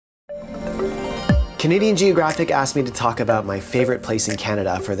Canadian Geographic asked me to talk about my favorite place in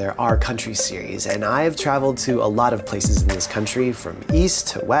Canada for their Our Country series, and I've traveled to a lot of places in this country, from east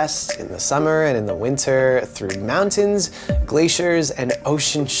to west, in the summer and in the winter, through mountains, glaciers, and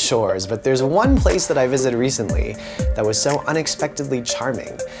ocean shores. But there's one place that I visited recently that was so unexpectedly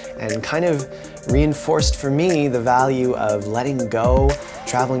charming and kind of reinforced for me the value of letting go,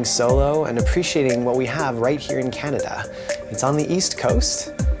 traveling solo, and appreciating what we have right here in Canada. It's on the East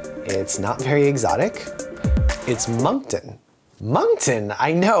Coast. It's not very exotic. It's Moncton. Moncton,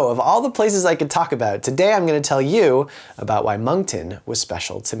 I know, of all the places I could talk about, today I'm going to tell you about why Moncton was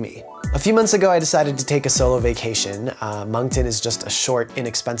special to me. A few months ago I decided to take a solo vacation. Moncton is just a short,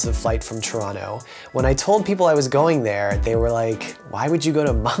 inexpensive flight from Toronto. When I told people I was going there, they were like, why would you go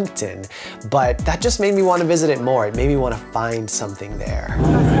to Moncton? But that just made me want to visit it more. It made me want to find something there.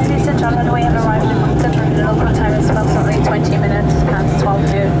 Ladies and gentlemen, we have arrived in Moncton. The local time is approximately 20 minutes past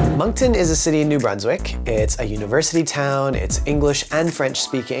 12 noon. Moncton is a city in New Brunswick. It's a university town. It's English and French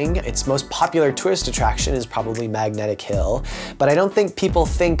speaking. Its most popular tourist attraction is probably Magnetic Hill, but I don't think people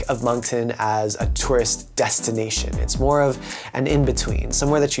think of Moncton as a tourist destination. It's more of an in-between,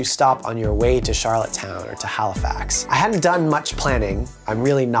 somewhere that you stop on your way to Charlottetown or to Halifax. I hadn't done much planning. I'm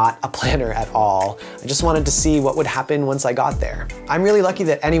really not a planner at all. I just wanted to see what would happen once I got there. I'm really lucky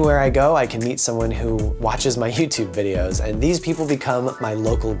that anywhere I go, I can meet someone who watches my YouTube videos, and these people become my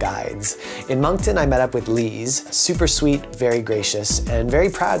local guides. In Moncton, I met up with Lise, super sweet, very gracious, and very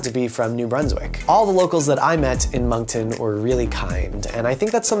proud to be from New Brunswick. All the locals that I met in Moncton were really kind, and I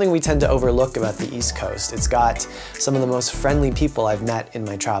think that's something we tend to overlook about the East Coast. It's got some of the most friendly people I've met in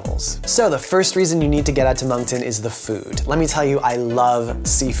my travels. So the first reason you need to get out to Moncton is the food. Let me tell you, I love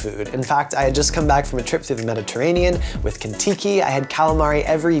seafood. In fact, I had just come back from a trip through the Mediterranean with Contiki. I had calamari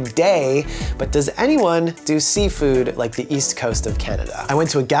every day, but does anyone do seafood like the East Coast of Canada? I went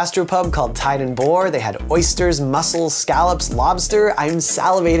to a gastropub called Tide and Boar. They had oysters, mussels, scallops, lobster. I'm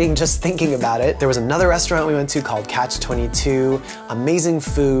salivating just thinking about it. There was another restaurant we went to called Catch 22. Amazing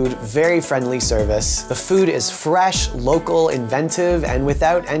food, very friendly service. The food is fresh, local, inventive, and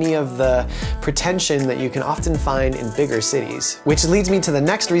without any of the pretension that you can often find in bigger cities. Which leads me to the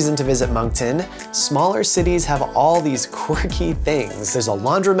next reason to visit Moncton. Smaller cities have all these quirky things. There's a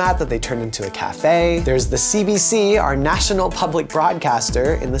laundromat that they turned into a cafe. There's the CBC, our national public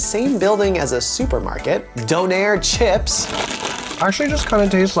broadcaster, in the same building as a supermarket. Donair chips. Actually just kind of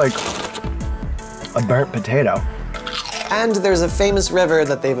tastes like a burnt potato. And there's a famous river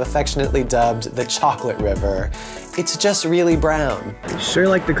that they've affectionately dubbed the Chocolate River. It's just really brown. Sure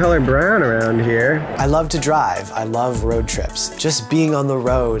like the color brown around here. I love to drive. I love road trips. Just being on the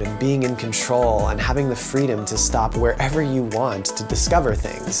road and being in control and having the freedom to stop wherever you want to discover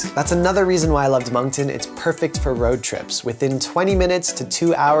things. That's another reason why I loved Moncton. It's perfect for road trips. Within 20 minutes to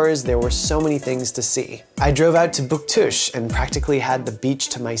 2 hours, there were so many things to see. I drove out to Bouctouche and practically had the beach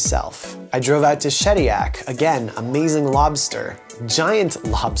to myself. I drove out to Shediac. Again, amazing lobster. Giant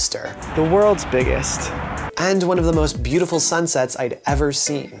lobster. The world's biggest. And one of the most beautiful sunsets I'd ever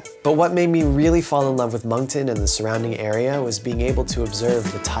seen. But what made me really fall in love with Moncton and the surrounding area was being able to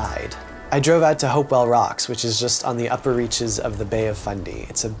observe the tide. I drove out to Hopewell Rocks, which is just on the upper reaches of the Bay of Fundy.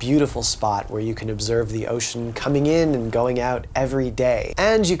 It's a beautiful spot where you can observe the ocean coming in and going out every day.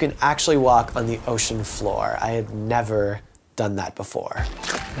 And you can actually walk on the ocean floor. I had never done that before.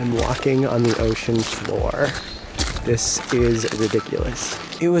 I'm walking on the ocean floor. This is ridiculous.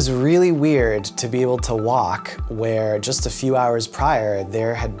 It was really weird to be able to walk where just a few hours prior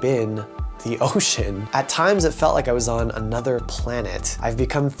there had been the ocean. At times it felt like I was on another planet. I've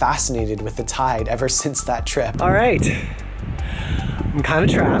become fascinated with the tide ever since that trip. All right, I'm kind of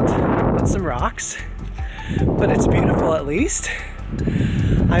trapped on some rocks, but it's beautiful at least.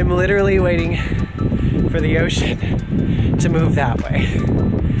 I'm literally waiting for the ocean to move that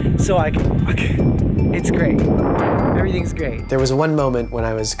way so I can walk. It's great. Everything's great. There was one moment when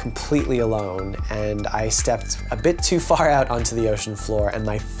I was completely alone and I stepped a bit too far out onto the ocean floor and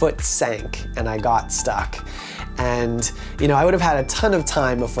my foot sank and I got stuck. And, you know, I would have had a ton of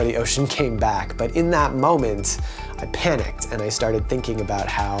time before the ocean came back, but in that moment, I panicked and I started thinking about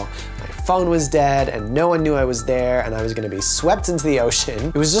how my phone was dead and no one knew I was there and I was gonna be swept into the ocean.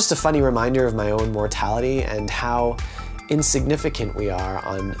 It was just a funny reminder of my own mortality and how insignificant we are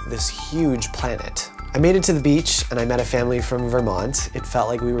on this huge planet. I made it to the beach and I met a family from Vermont. It felt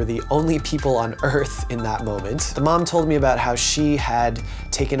like we were the only people on Earth in that moment. The mom told me about how she had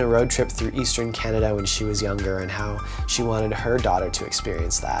taken a road trip through Eastern Canada when she was younger and how she wanted her daughter to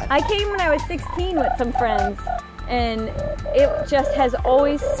experience that. I came when I was 16 with some friends and it just has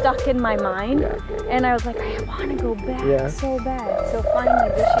always stuck in my mind. And I was like, I want to go back so bad. So finally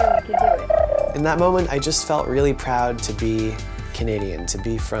this year we could do it. In that moment, I just felt really proud to be Canadian, to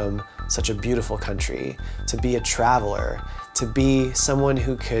be from such a beautiful country, to be a traveler, to be someone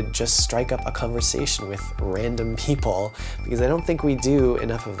who could just strike up a conversation with random people, because I don't think we do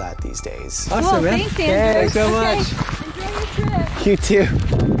enough of that these days. Awesome, man. Thanks, Andrew. Thanks so Okay. much. Enjoy your trip. You too.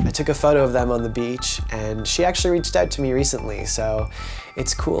 I took a photo of them on the beach, and she actually reached out to me recently, so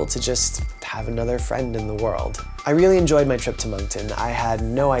it's cool to just have another friend in the world. I really enjoyed my trip to Moncton. I had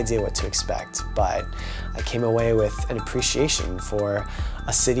no idea what to expect, but I came away with an appreciation for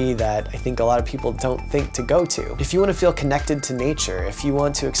a city that I think a lot of people don't think to go to. If you want to feel connected to nature, if you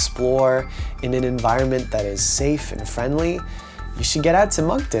want to explore in an environment that is safe and friendly, you should get out to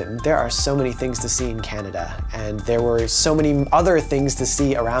Moncton. There are so many things to see in Canada, and there were so many other things to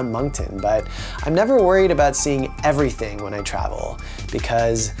see around Moncton, but I'm never worried about seeing everything when I travel,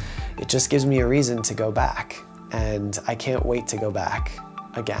 because it just gives me a reason to go back, and I can't wait to go back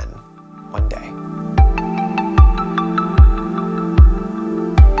again one day.